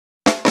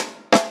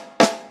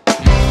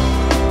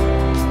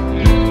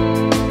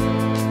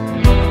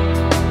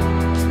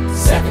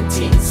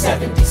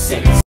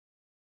76.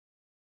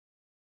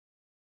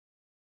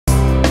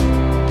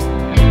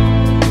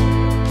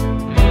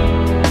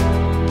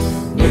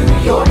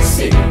 New York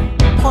City.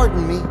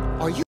 Pardon me,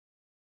 are you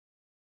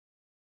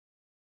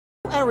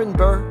Aaron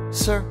Burr,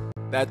 sir?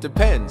 That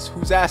depends.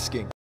 Who's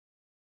asking?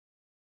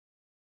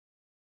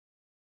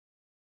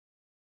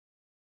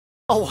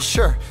 Oh, well,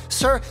 sure.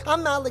 Sir,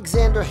 I'm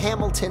Alexander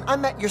Hamilton.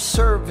 I'm at your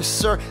service,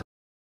 sir.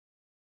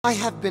 I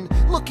have been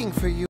looking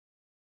for you.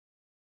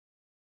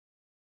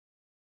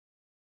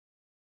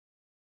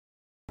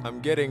 I'm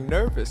getting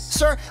nervous.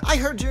 Sir, I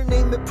heard your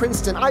name at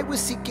Princeton. I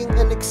was seeking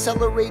an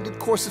accelerated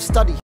course of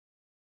study.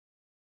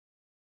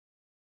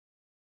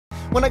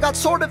 When I got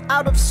sort of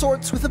out of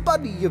sorts with a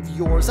buddy of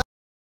yours,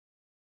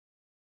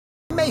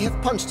 I may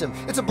have punched him.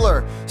 It's a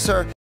blur,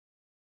 sir.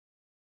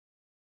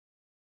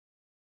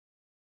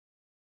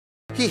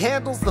 He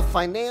handles the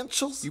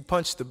financials. You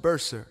punched the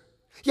bursar.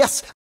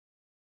 Yes.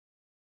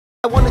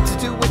 I wanted to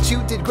do what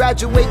you did,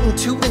 graduate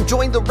into and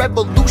join the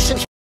revolution.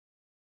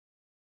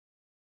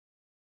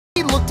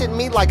 He looked at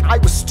me like I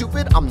was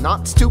stupid. I'm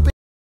not stupid.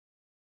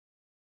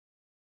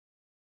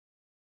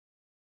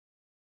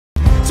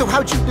 So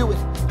how'd you do it?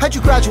 How'd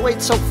you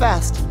graduate so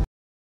fast?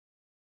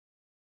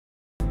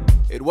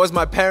 It was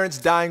my parents'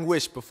 dying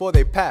wish before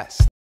they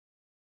passed.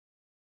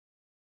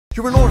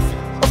 You're an orphan,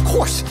 of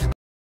course.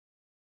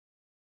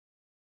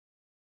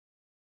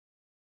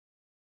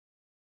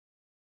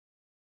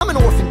 I'm an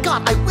orphan.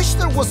 God, I wish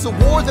there was a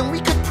war, then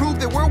we could prove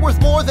that we're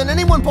worth more than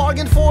anyone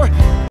bargained for.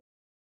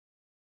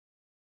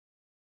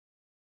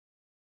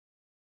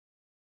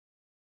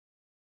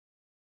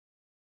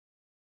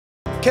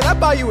 Can I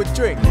buy you a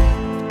drink?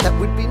 That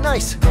would be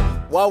nice.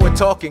 While we're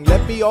talking,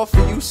 let me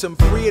offer you some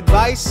free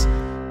advice.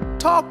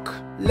 Talk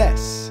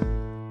less.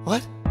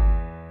 What?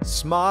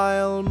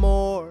 Smile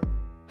more.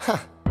 Huh.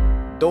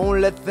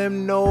 Don't let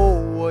them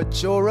know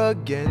what you're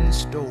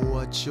against or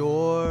what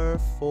you're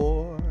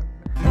for.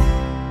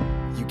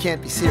 You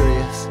can't be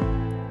serious.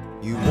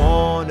 You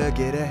wanna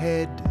get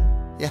ahead.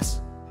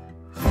 Yes.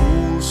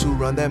 Fools who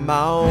run their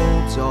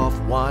mouths off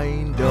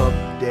wind up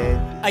dead.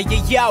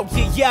 Yo,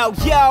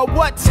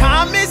 what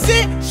time is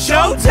it?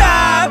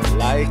 Showtime!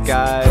 Like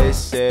I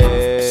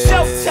said.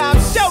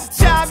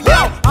 Showtime,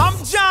 yo!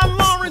 I'm John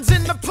Lawrence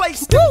in the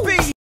place to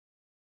be.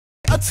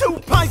 2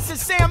 pints of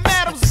Sam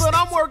Adams, but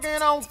I'm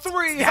working on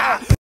 3.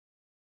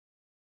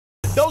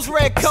 Those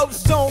red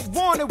coats don't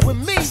want it with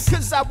me,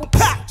 cause I will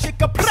pop,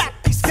 chicka pop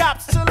these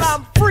cops till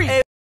I'm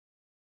free.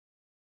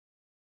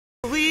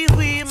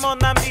 Oui,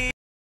 mon ami.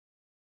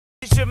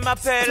 Je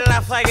m'appelle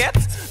Lafayette,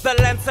 the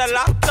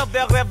Lancelot of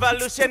the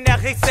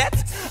revolutionary set.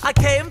 I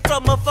came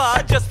from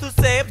afar just to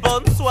say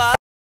bonsoir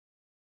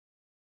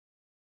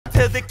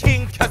to the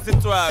king, cause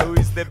c'est toi who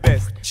is the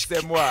best,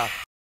 c'est moi.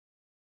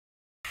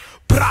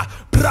 Bra,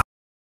 bra.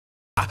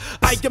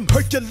 I am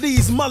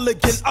Hercules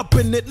Mulligan, up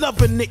in it,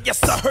 loving it.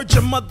 Yes, I heard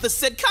your mother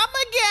said, come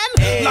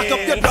again. Hey. Lock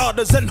up your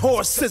daughters and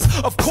horses.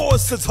 Of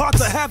course, it's hard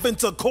to have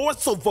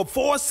intercourse over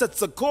 4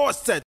 sets of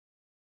corsets.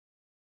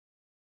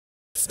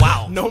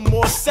 Wow. No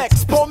more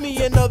sex, pour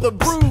me another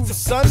brew,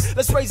 son.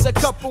 Let's raise a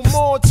couple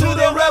more to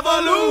the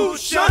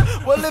revolution.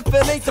 Well, if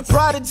it ain't the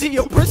prodigy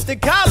of Princeton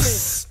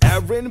College,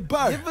 Aaron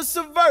Burr, give us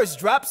a verse,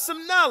 drop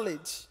some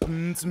knowledge.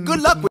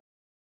 Good luck with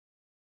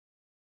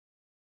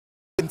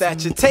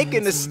that. You're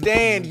taking a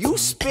stand. You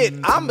spit,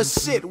 I'ma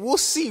sit. We'll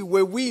see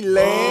where we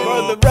land.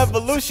 Bro, the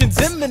revolution's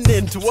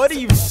imminent. What do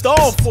you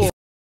stall for?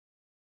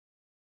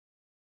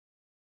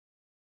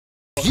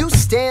 You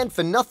stand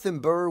for nothing,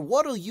 Burr.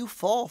 What'll you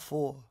fall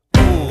for?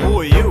 Who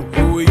are you?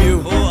 Who are you?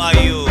 Who are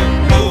you?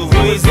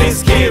 Who is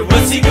this kid?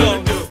 What's he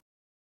gonna do?